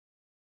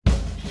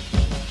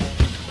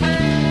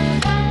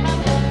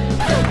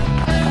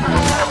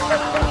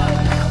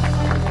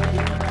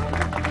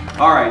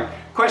All right,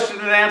 question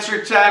and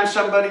answer time.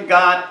 Somebody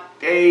got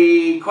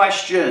a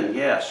question.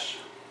 Yes.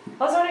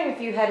 I was wondering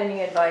if you had any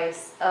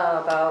advice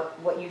about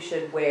what you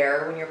should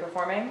wear when you're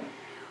performing.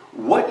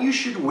 What you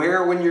should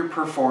wear when you're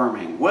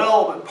performing.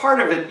 Well,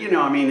 part of it, you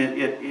know, I mean,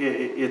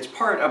 it's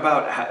part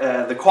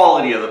about the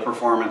quality of the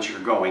performance you're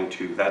going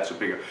to. That's a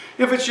big.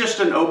 If it's just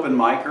an open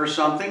mic or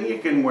something, you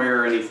can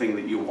wear anything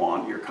that you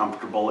want, you're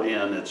comfortable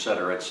in, et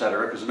cetera,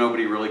 because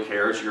nobody really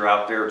cares. You're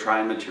out there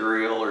trying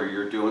material, or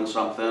you're doing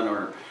something,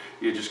 or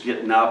you're just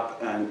getting up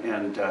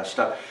and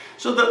stuff.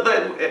 So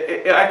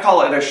I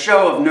call it a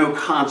show of no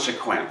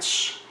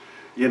consequence.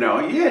 You know,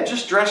 yeah,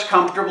 just dress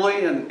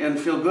comfortably and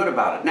feel good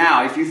about it.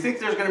 Now, if you think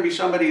there's going to be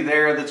somebody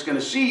there that's going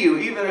to see you,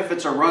 even if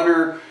it's a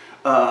runner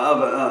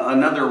of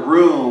another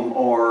room,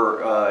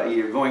 or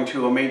you're going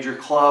to a major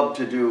club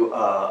to do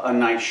a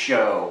nice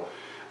show,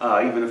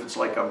 even if it's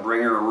like a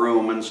bringer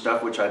room and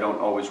stuff, which I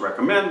don't always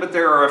recommend, but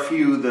there are a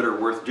few that are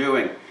worth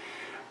doing.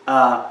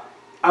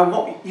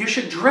 You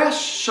should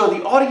dress so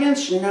the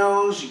audience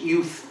knows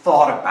you've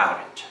thought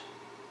about it.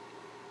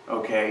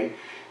 Okay?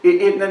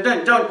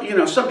 Don't, you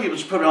know, some people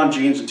just put on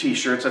jeans and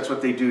t-shirts, that's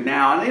what they do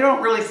now, and they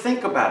don't really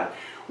think about it.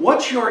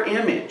 What's your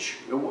image?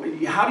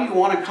 How do you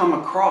want to come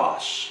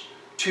across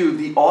to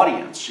the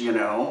audience, you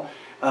know?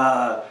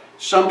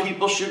 Some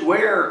people should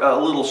wear a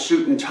little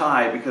suit and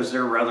tie because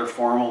they're rather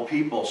formal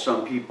people.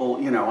 Some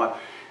people, you know,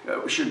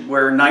 should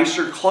wear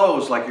nicer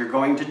clothes like you're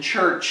going to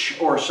church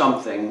or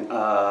something,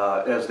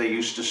 as they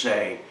used to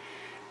say.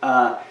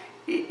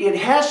 It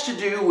has to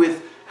do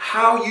with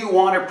how you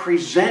want to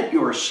present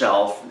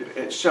yourself.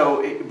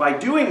 So by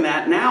doing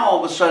that, now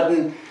all of a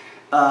sudden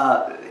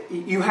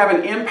you have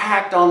an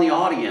impact on the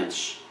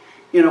audience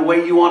in a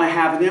way you want to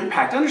have an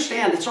impact.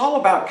 Understand, it's all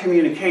about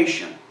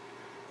communication.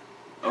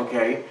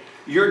 Okay?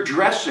 You're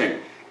dressing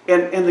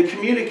and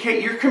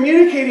you're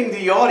communicating to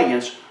the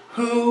audience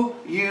who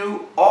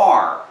you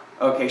are.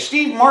 Okay,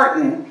 Steve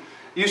Martin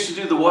used to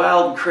do the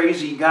wild,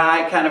 crazy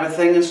guy kind of a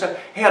thing and stuff.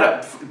 He had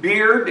a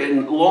beard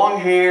and long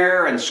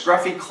hair and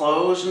scruffy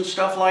clothes and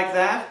stuff like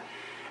that.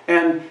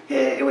 And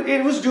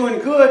it was doing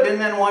good,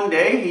 and then one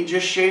day he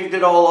just shaved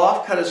it all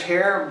off, cut his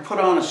hair, put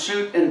on a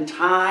suit and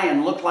tie,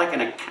 and looked like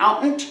an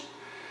accountant.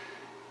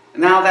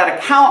 Now that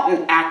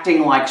accountant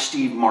acting like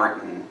Steve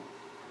Martin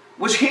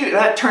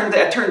turned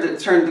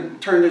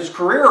his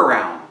career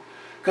around.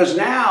 Because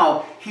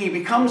now he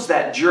becomes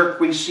that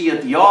jerk we see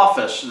at the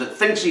office that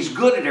thinks he's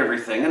good at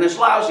everything and is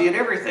lousy at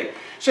everything.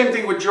 Same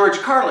thing with George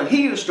Carlin.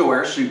 He used to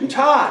wear a suit and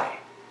tie.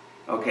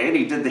 Okay, and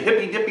he did the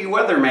hippy-dippy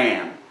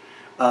weatherman.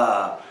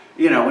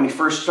 You know, when he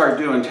first started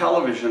doing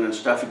television and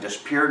stuff, he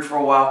disappeared for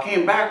a while,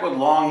 came back with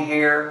long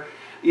hair,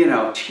 you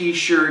know,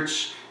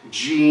 t-shirts,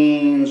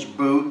 jeans,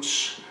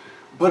 boots.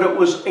 But it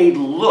was a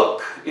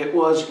look. It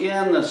was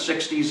in the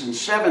 60s and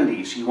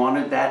 70s. He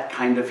wanted that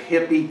kind of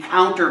hippie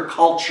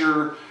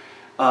counterculture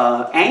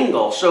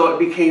angle, so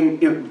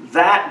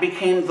that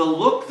became the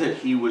look that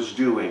he was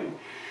doing.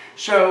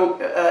 So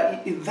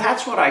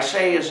that's what I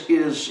say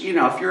is you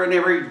know, if you're an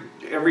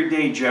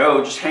everyday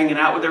Joe just hanging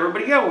out with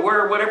everybody, yeah,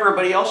 wear what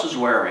everybody else is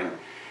wearing.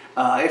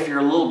 If you're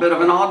a little bit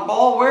of an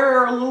oddball,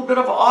 wear a little bit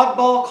of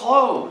oddball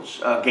clothes.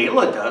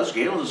 Gayla does.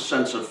 Gayla's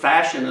sense of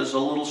fashion is a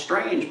little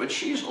strange, but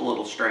she's a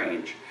little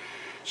strange.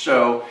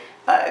 So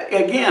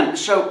again,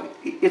 so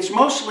it's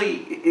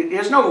mostly,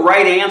 there's no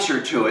right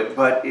answer to it,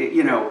 but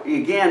you know,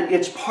 again,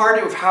 it's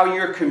part of how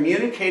you're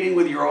communicating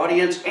with your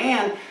audience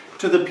and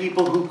to the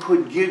people who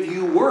could give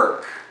you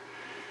work.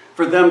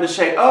 For them to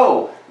say,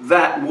 oh,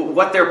 that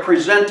what they're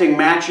presenting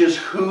matches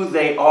who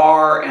they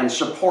are and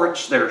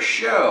supports their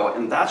show.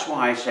 And that's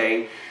why I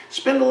say,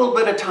 spend a little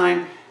bit of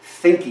time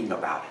thinking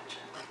about it.